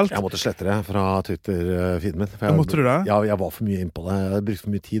spesielt. Jeg måtte slette det fra Twitter-feeden min. Måtte du det? Ja, jeg var for mye innpå det. Jeg brukte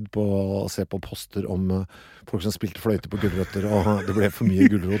for mye tid på å se på poster om folk som spilte fløyte på gulrøtter, og det ble for mye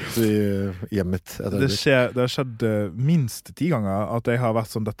gulrot i hjemmet. Det har skjedd minst 10 ganger at jeg har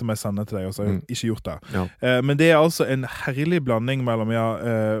vært sånn, dette må jeg sende til deg, og så har jeg ikke gjort det. Ja. Men det altså en herlig blanding mellom,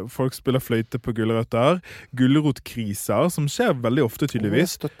 folk spiller fløyte på gulrøtter, gulrotkriser, som skjer veldig ofte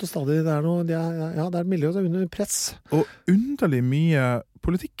tydeligvis. Støtt og stadig, det noe, det er miljø som er under press. Og underlig mye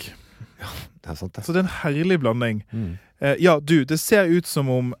politikk. Ja, det sant det. Så det en herlig blanding. Det ser ut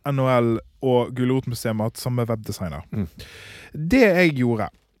som om NHL og Gulrotmuseet har hatt samme webdesigner. Det jeg gjorde,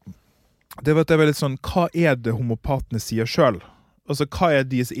 det var at jeg var litt sånn, hva det homopatene sier selv? Altså, hva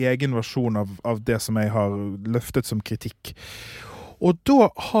deres egen versjon av det som jeg har løftet som kritikk? Og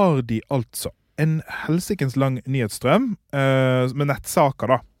da har de altså en helsikens lang nyhetsstrøm med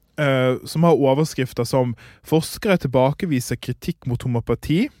nettsaker da, som har overskrifter som «Forskere tilbakeviser kritikk mot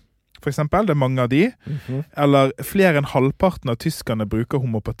homopati», for eksempel, det mange av de. Eller flere enn halvparten av tyskerne bruker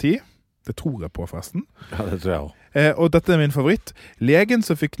homopati. Det tror jeg på, forresten. Ja, det tror jeg også. Og dette min favoritt. Legen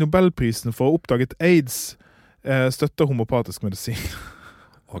som fikk Nobelprisen for å ha oppdaget AIDS, støtter homopatisk medisin.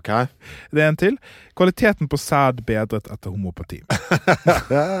 Ok. Det en til. Kvaliteten på sæd bedret etter homopati.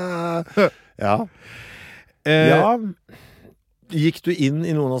 Ja. Ja. Gikk du inn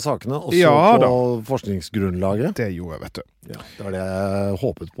i noen av sakene og så på forskningsgrunnlaget? Det gjorde jeg, vet du. Ja, det var det jeg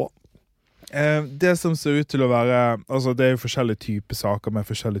håpet på. Det som ser ut til å være, altså det jo forskjellige typer saker med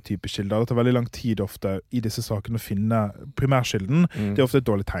forskjellige typer kilder. Det tar veldig lang tid ofte i disse sakene å finne primærkilden. Det ofte et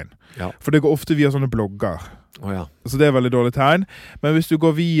dårlig tegn. Ja. For det går ofte via sånne blogger. Så det veldig dårlig tegn. Men hvis du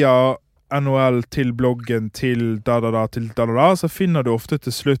går via NHL til bloggen til så finner du ofte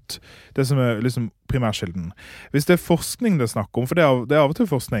til slutt det som liksom primærkilden. Hvis det forskning det snakker om, for det av og til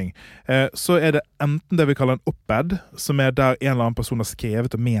forskning, så det enten det vi kaller en op-ed, som der en eller annen person har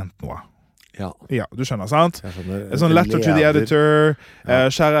skrevet og ment noe. Ja, du skjønner, sant? En sånn letter to the editor,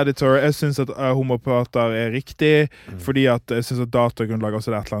 kjære editor, jeg synes at homopater riktig, fordi at jeg synes at datagrunnlag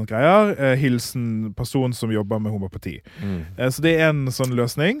også et eller annet greier. Hilsen person som jobber med homopati. Så det en sånn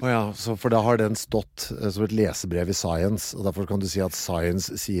løsning. Så for da har den stått som et lesebrev i Science, og derfor kan du si at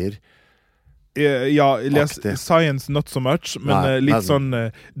Science sier Science not so much, men litt sånn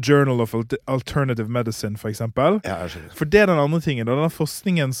Journal of Alternative Medicine, for eksempel. For det den andre tingen, da, den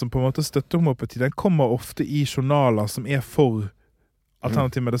forskningen som på en måte støtter homopati, den kommer ofte i journaler som for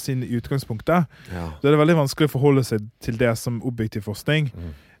alternativ medisin i utgangspunktet. Det veldig vanskelig å forholde seg til det som objektiv forskning.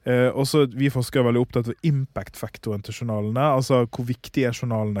 Også vi forskere veldig opptatt av impact-faktoren til journalene, altså hvor viktige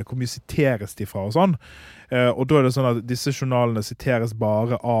journalene, hvor mye siteres de fra og sånn. Og da det sånn at disse journalene siteres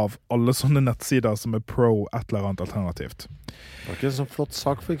bare av alle sånne nettsider som pro et eller annet alternativt. Det var ikke en sånn flott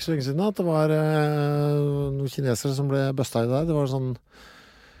sak for ikke så lenge siden at det var noen kinesere som ble bøsta i det der. Det var sånn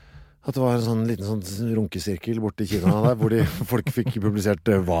at det var en sånn liten sånn runkesirkel borte i Kina der, hvor folk fikk publisert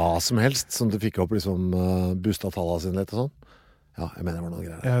hva som helst, som de fikk opp liksom boostet tallene sine litt og sånn. Ja, jeg mener det var noe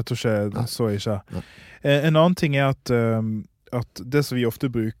greier. Jeg tror ikke, så ikke. En annen ting at det som vi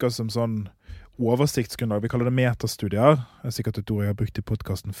ofte bruker som sånn oversiktsgrunnlag, vi kaller det metastudier, sikkert et ord jeg har brukt i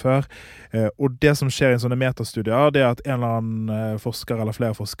podcasten før, og det som skjer i sånne metastudier, det at en eller annen forsker eller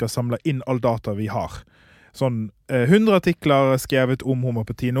flere forskere samler inn all data vi har. Sånn 100 artikler skrevet om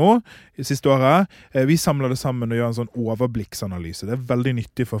homopati nå i siste året. Vi samler det sammen og gjør en sånn overblikksanalyse. Det veldig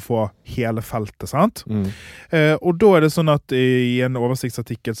nyttig for å få hele feltet, sant? Og da det sånn at i en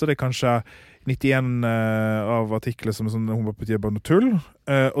oversiktsartikkel så det kanskje 91 av artikler som sånn homopati bare noe tull,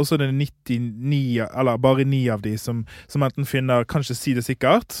 og så det 99, eller bare 9 av de som enten finner, kanskje si det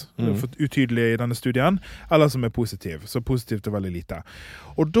sikkert, for utydelig i denne studien, eller som positiv. Så positivt er veldig lite.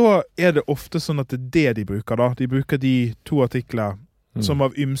 Og da det ofte sånn at det de bruker da. De bruker de 2 artikler som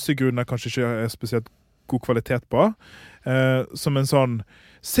av ymse grunner kanskje ikke spesielt god kvalitet på, som en sånn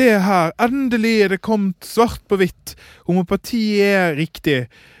se her, endelig det kommet svart på hvitt, homopati riktig.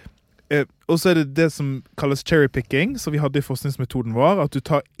 Og så det som kalles cherrypicking, som vi hadde i forskningsmetoden vår, at du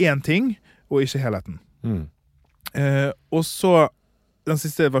tar én ting, og ikke helheten. Og så, den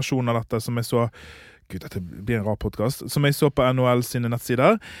siste versjonen av dette, som jeg så, Gud, dette blir en rar podcast, som jeg så på NHL sine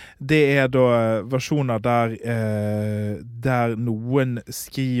nettsider, det da versjoner der noen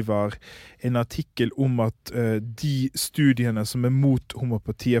skriver en artikkel om at de studiene som mot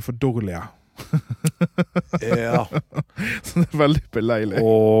homopati for dårlige. Ja. Så det veldig beleilig.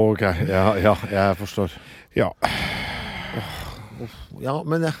 Ok, ja, jeg forstår. Ja. Ja,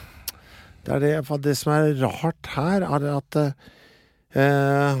 men det som rart her, at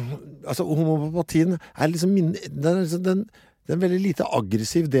altså homopatien liksom den en veldig lite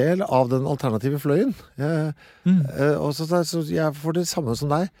aggressiv del av den alternative fløyen. Og så jeg får det samme som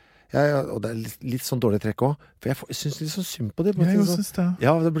deg. Og det litt sånn dårlig trekk også, for jeg synes litt sånn synd på dem. Jeg synes det.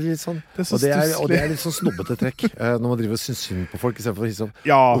 Ja, det blir litt sånn. Det så og det litt sånn snobbete trekk, når man driver og synes synd på folk, i stedet for å hisse opp.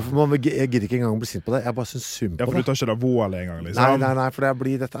 Ja. Jeg gidder ikke engang å bli sint på det, jeg bare synes synd på det. Ja, for du tar ikke det vålet en gang, liksom. Nei, for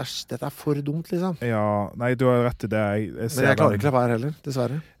dette for dumt, liksom. Ja, nei, du har rett i det. Men jeg klarer ikke å la være heller,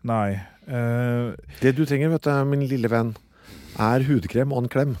 dessverre. Nei. Det du trenger, vet du, min lille venn, hudkrem og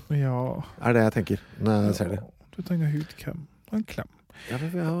en klem. Ja. Det jeg tenker når jeg ser det. Du trenger hudkrem og en klem. Ja,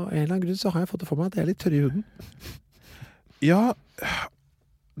 men av en eller annen grunn så har jeg fått det for meg at jeg litt tørr i huden. Ja,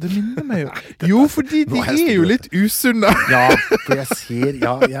 det minner meg jo. Jo, fordi de jo litt usunne. Ja, for jeg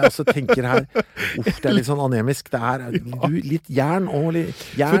også tenker her, det litt sånn anemisk. Det litt jern og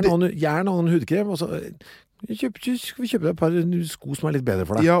en hudkrem, og så skal vi kjøpe deg et par sko som litt bedre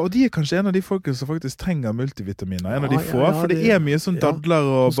for deg. Ja, og de kanskje en av de folkene som faktisk trenger multivitaminer. En av de få, for det mye sånn dadler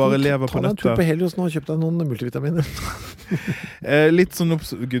og bare lever på nøtter. Ta deg en tur på Helios nå og kjøp deg noen multivitaminer. Litt sånn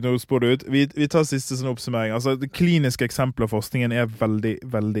Gud, nå spår det ut. Vi tar siste sånn oppsummering. Altså, det kliniske eksempelet av forskningen veldig,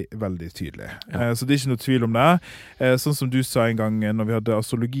 veldig, veldig tydelig. Så det ikke noe tvil om det. Sånn som du sa en gang når vi hadde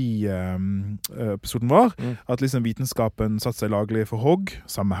astrologi-episoden vår, at liksom vitenskapen satt seg laglig for hogg,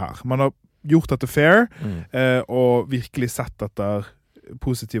 samme her. Man har gjort dette fair, og virkelig sett etter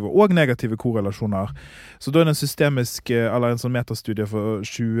positive og negative korrelasjoner. Så da det en systemisk, eller en sånn metastudie for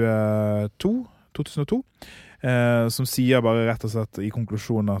 2002, som sier bare rett og slett i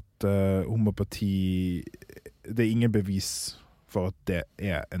konklusjonen at homopati, det ingen bevis for at det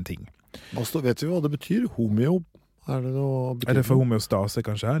en ting. Vet vi hva det betyr? Homeo? Det noe betydning? Det for homeostase,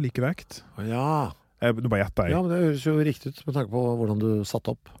 kanskje? Likevekt? Ja. Nå bare gjetter jeg. Ja, men det høres jo riktig ut med tanke på hvordan du satt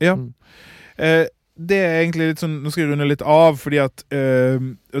opp. Ja. Det egentlig litt sånn, nå skal jeg runde litt av, fordi at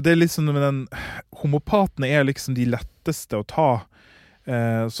og det litt sånn med den homopatene liksom de letteste å ta.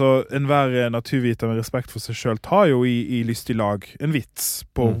 Så enhver naturviter med respekt for seg selv tar jo i lystig lag en vits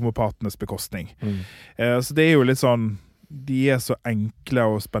på homopatenes bekostning. Så det jo litt sånn, de så enkle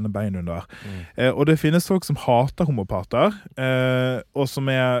å spenne bein under. Og det finnes folk som hater homopater, og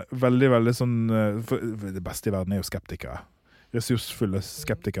som veldig, veldig sånn, det beste i verden jo skeptikere. Ressursfulle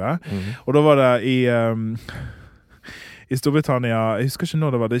skeptikere. Og da var det i Storbritannia, jeg husker ikke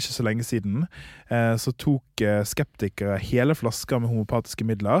når det var, det ikke så lenge siden, så tok skeptikere hele flasker med homopatiske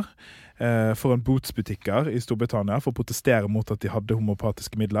midler foran Boots-butikker i Storbritannia for å protestere mot at de hadde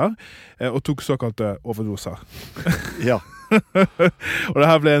homopatiske midler, og tok såkalte overdoser. Ja. Og det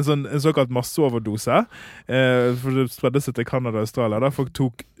her ble en såkalt masseoverdose, for det spredde seg til Canada og Australia, der folk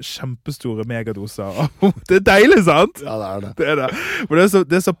tok kjempestore megadoser. Det deilig, sant? Ja, det. Det det. For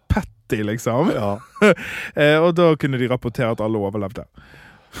det så petty, liksom. Ja. Og da kunne de rapportere at alle overlevde.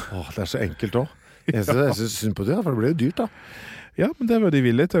 Det så enkelt også. Jeg synes synd på det, for det ble jo dyrt da. Ja, men det var de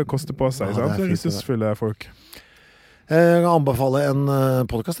villige til å koste på seg, sant? Det ressursfulle folk. Jeg kan anbefale en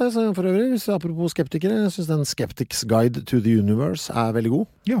podcast for øvrig, apropos skeptikere. Jeg synes den Skeptics Guide to the Universe veldig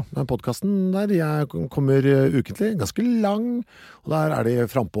god. Ja. Den podcasten der, jeg kommer ukentlig, ganske lang, og der de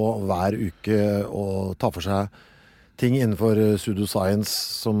frempå hver uke og tar for seg ting innenfor pseudoscience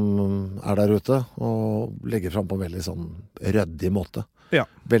som der ute, og legger frem på en veldig sånn røddig måte. Ja.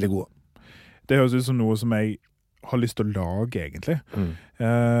 Veldig gode. Det høres ut som noe som jeg har lyst til å lage, egentlig.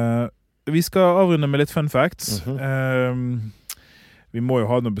 Vi skal avrunde med litt fun facts. Vi må jo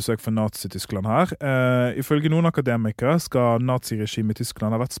ha noe besøk fra Nazi-Tyskland her. Ifølge noen akademikere skal naziregimet i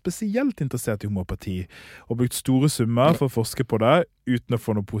Tyskland ha vært spesielt interessert i homopati, og brukt store summer for å forske på det, uten å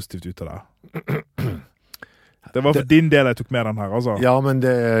få noe positivt ut av det. Det var for din del jeg tok med den her, altså. Ja, men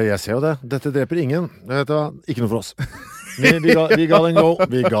jeg ser jo det. Dette dreper ingen. Vet du hva? Ikke noe for oss. Vi ga den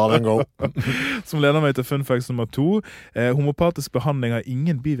go. Som leder meg til fun facts nummer 2. Homopatisk behandling har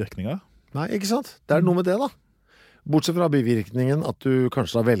ingen bivirkninger. Nei, ikke sant? Det noe med det da. Bortsett fra bivirkningen at du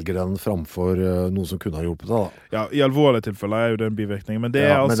kanskje da velger den framfor noe som kunne ha hjulpet deg da. Ja, i alvorlige tilfeller jo det en bivirkning. Men det,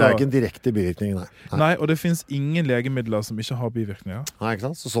 men det ikke en direkte bivirkning, nei. Nei, og det finnes ingen legemidler som ikke har bivirkninger. Nei,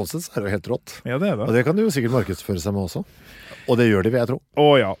 ikke sant? Så sånn sett så det jo helt rått. Ja, det det. Og det kan du jo sikkert markedsføre seg med også. Og det gjør de, vil jeg tro.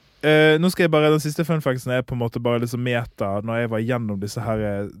 Ja. Nå skal jeg bare, den siste funfactsen på en måte bare liksom meta når jeg var gjennom disse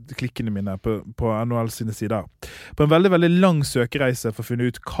her klikkene mine på NHL sine sider. På en veldig, veldig lang søkereise for å finne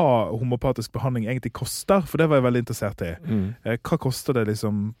ut hva homopatisk behandling egentlig koster, for det var jeg veldig interessert i. Hva koster det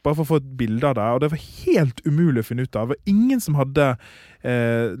liksom? Bare for å få et bilde av det, og det var helt umulig å finne ut av. Det var ingen som hadde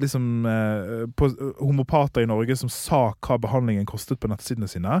på homopater i Norge som sa hva behandlingen kostet på nettsidene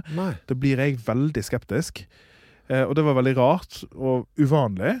sine. Nei. Da blir jeg veldig skeptisk. Og det var veldig rart og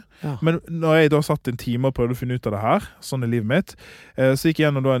uvanlig. Ja. Men når jeg da satt en time og prøvde å finne ut av det her, sånn livet mitt, så gikk jeg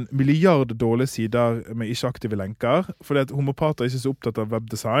gjennom da 1 milliard dårlige sider med ikke-aktive lenker, fordi at homopater ikke så opptatt av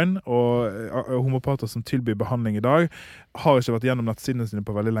webdesign, og homopater som tilbyr behandling i dag, har ikke vært gjennom nettsidene sine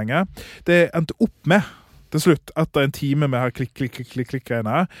på veldig lenge. Det endte opp med til slutt, etter en time med her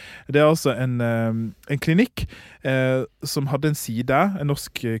klikk-greiene. Det altså en klinikk som hadde en side, en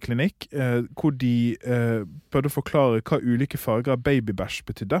norsk klinikk, hvor de prøvde å forklare hva ulike farger av babybæsj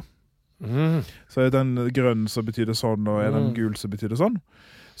betydde. Så den grønn så betyr det sånn, og den gul så betyr det sånn.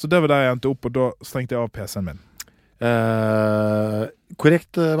 Så det var der jeg endte opp, og da stengte jeg av PC-en min.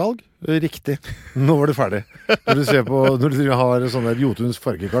 Korrekt valg. Riktig. Nå var du ferdig. Når du har sånne Jotuns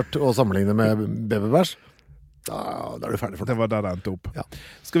fargekart og sammenligner med babybæsj, da du ferdig for det. Det var der det endte opp. Ja.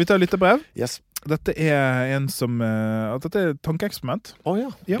 Skal vi ta litt brev? Yes. Dette en som dette et tankeeksperiment. Ja.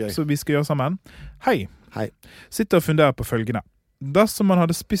 Ja, så vi skal gjøre sammen. Hei. Sitter og funderer på følgende. Dersom man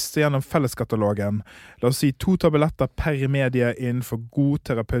hadde spist gjennom felleskatalogen, la oss si 2 tabletter per medie innenfor god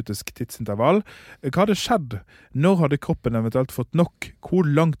terapeutisk tidsintervall, hva hadde skjedd? Når hadde kroppen eventuelt fått nok? Hvor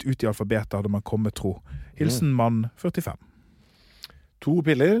langt ut i alfabetet hadde man kommet, tro? Hilsen mann 45. 2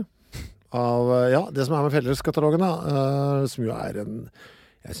 piller av, det som med felleskatalogen da, som jo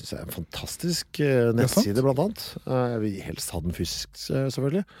jeg synes det en fantastisk nettside blant annet. Jeg vil helst ha den fysisk,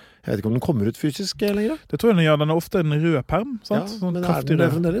 selvfølgelig. Jeg vet ikke om den kommer ut fysisk lenger. Det tror jeg den gjør. Den er ofte en rød perm, sant? Ja, men den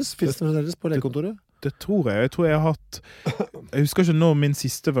det fremdeles? Finnes den fremdeles på legekontoret? Det tror jeg. Jeg tror jeg har hatt... Jeg husker ikke når min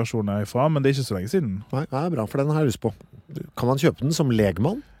siste versjon ifra, men det ikke så lenge siden. Nei, bra, for den har jeg lyst på. Kan man kjøpe den som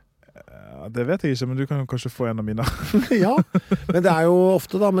legmann? Det vet jeg ikke, men du kan kanskje få en av mine. Ja, men det jo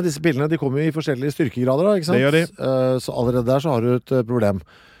ofte da, med disse pillene, de kommer jo i forskjellige styrkegrader da, ikke sant? Det gjør de. Så allerede der så har du et problem.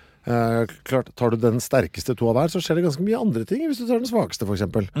 Klart, tar du den sterkeste 2 av hver, så skjer det ganske mye andre ting hvis du tar den svakeste for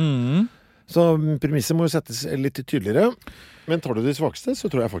eksempel. Så premisset må jo settes litt tydeligere. Men tar du de svakeste, så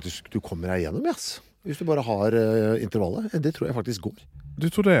tror jeg faktisk du kommer deg gjennom, yes. Hvis du bare har intervallet. Det tror jeg faktisk går. Du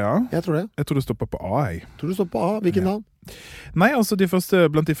tror det, ja? Jeg tror det. Jeg tror det stopper på A, jeg. Tror du stopper på A? Hvilken da? Nei, altså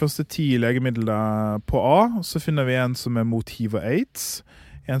blant de første 10 legemidlene på A, så finner vi en som mot HIV og AIDS,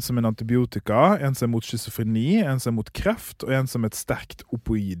 en som en antibiotika, en som mot schizofreni, en som mot kreft, og en som et sterkt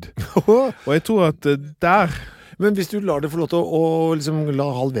opoid. Og jeg tror at der... Men hvis du lar det få lov til å liksom, la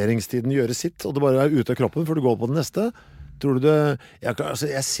halveringstiden gjøre sitt, og det bare ute av kroppen før du går på den neste... Tror du det...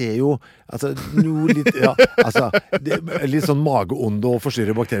 Jeg ser jo noe litt... litt sånn mageonde og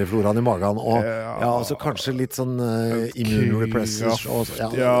forstyrrer bakteriefloraen i magen. Og altså kanskje litt sånn immune repressors.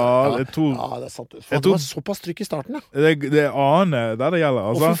 Jeg tror... det sant. Det var såpass trykk i starten, ja. Det aner der det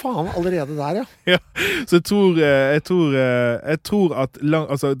gjelder, altså. For faen, allerede der, ja. Så jeg tror at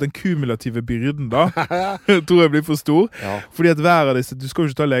den kumulative byrden da, tror jeg blir for stor. Ja. Fordi at hver av disse... Du skal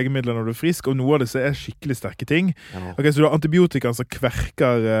jo ikke ta legemidler når du frisk, og noe av disse skikkelig sterke ting. Ja. Ok, så du har antibiotika som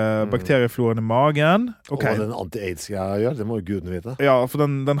kverker bakteriefloraen i magen. Okay. Og den anti-AIDS-greia gjør, det må jo gudene vite. Ja, for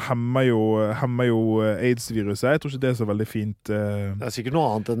den hemmer jo AIDS-viruset. Jeg tror ikke det så veldig fint. Det sikkert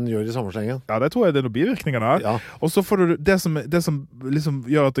noe annet enn den gjør i samme slengen. Ja, det tror jeg det noen bivirkninger der. Ja. Og så får du det som liksom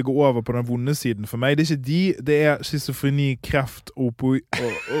gjør at det går over på den vonde siden for meg. Det det schizofreni, kreft,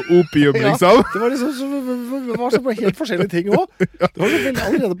 opium, liksom. Det var liksom så helt forskjellige ting også. Det var så veldig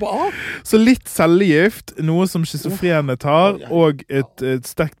allerede på A. Så litt cellegift, noe som schizofrene tar, og et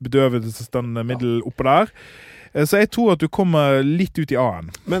sterkt bedøvelsesmiddel oppå der. Så jeg tror at du kommer litt ut i A-en.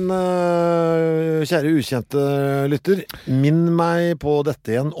 Men kjære ukjente lytter, minn meg på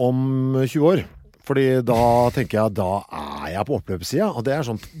dette igjen om 20 år. Fordi da tenker jeg, da er jeg på oppløpssida, og det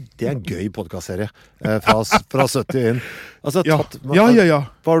er en gøy podcastserie fra 70 inn. Altså, Ja.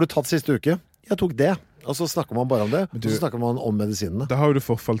 hva har du tatt siste uke? Jeg tok det. Og så snakker man bare om det, og så snakker man om medisinene. Da har du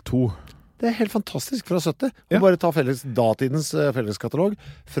Forfall 2. Det er helt fantastisk fra 70. Og bare ta datidens felleskatalog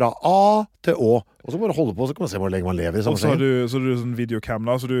fra A til Å. Og så bare holde på, så kan man se hvor lenge man lever i Og så har sammenhengen. du sånn videocam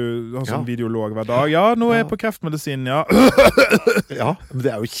da, så du har sånn videolog hver dag. Ja, nå er jeg på kreftmedisin, ja. Ja, men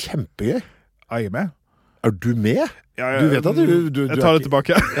det er jo kjempegøy. Jeg er med. Er du med? Ja, Du vet at du jeg tar det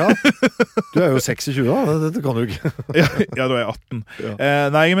tilbake. Ja. Du er jo 26 da, dette kan du ikke. ja, da er jeg 18.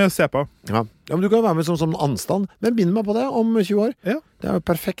 Nei, jeg er med å se på. Ja, men du kan være med som anstand. Men begynn meg på det om 20 år. Ja. Det er jo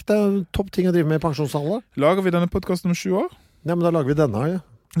perfekt, det er jo topp ting å drive med i pensjonsalder. Lager vi denne podcasten om 20 år? Ja, men da lager vi denne her, ja.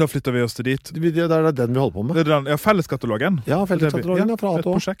 Da flytter vi oss til dit. Det er den vi holder på med. Det er den, felleskatalogen. Ja, felleskatalogen fra A et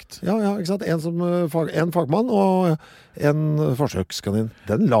til Å. prosjekt. Ja, ikke sant? En fagmann og en forsøkskanin.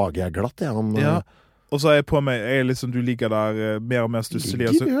 Den lager jeg glatt, jeg. Ja. Og så er jeg på meg, du ligger der mer og mer stusselig.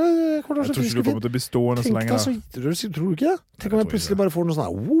 Jeg tror ikke du kommer til å bli stående så lenge. Tror du ikke det? Tenk om jeg plutselig bare får noe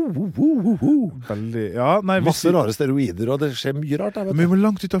sånn Veldig, ja, nei, masse rare steroider, og det skjer mye rart der, vet du. Men vi må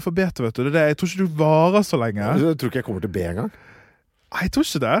langt ut av alfabetet, vet du. Det er det. Jeg tror ikke du varer så lenge. Jeg tror ikke jeg kommer til B engang. Nei, jeg tror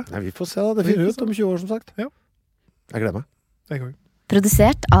ikke det. Nei, vi får se da, det finner vi ut om 20 år, som sagt. Ja. Jeg gleder meg. Jeg også.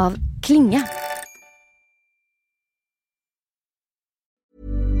 Produsert av Klinge.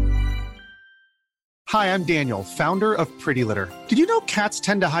 Hi, I'm Daniel, founder of Pretty Litter. Did you know cats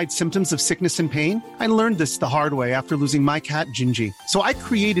tend to hide symptoms of sickness and pain? I learned this the hard way after losing my cat, Gingy. So I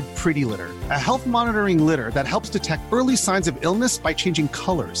created Pretty Litter, a health monitoring litter that helps detect early signs of illness by changing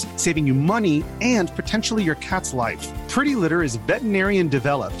colors, saving you money and potentially your cat's life. Pretty Litter is veterinarian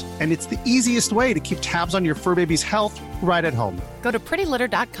developed, and it's the easiest way to keep tabs on your fur baby's health right at home. Go to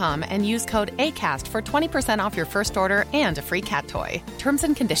prettylitter.com and use code ACAST for 20% off your first order and a free cat toy. Terms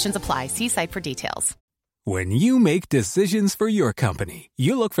and conditions apply. See site for details. When you make decisions for your company,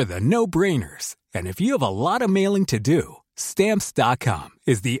 you look for the no-brainers. And if you have a lot of mailing to do, Stamps.com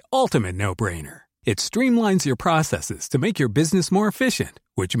is the ultimate no-brainer. It streamlines your processes to make your business more efficient,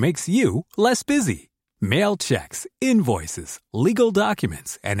 which makes you less busy. Mail checks, invoices, legal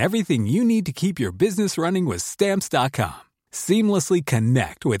documents, and everything you need to keep your business running with Stamps.com. Seamlessly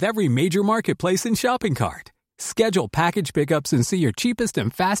connect with every major marketplace and shopping cart. Schedule package pickups and see your cheapest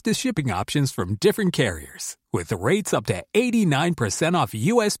and fastest shipping options from different carriers. With rates up to 89% off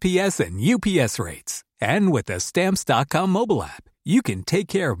USPS and UPS rates. And with the Stamps.com mobile app, you can take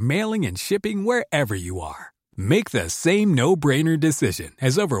care of mailing and shipping wherever you are. Make the same no-brainer decision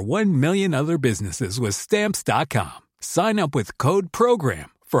as over 1 million other businesses with Stamps.com. Sign up with code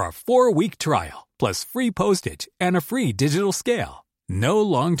PROGRAM for a 4-week trial, plus free postage and a free digital scale. No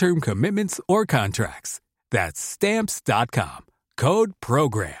long-term commitments or contracts. That's Stamps.com. Code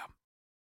PROGRAM.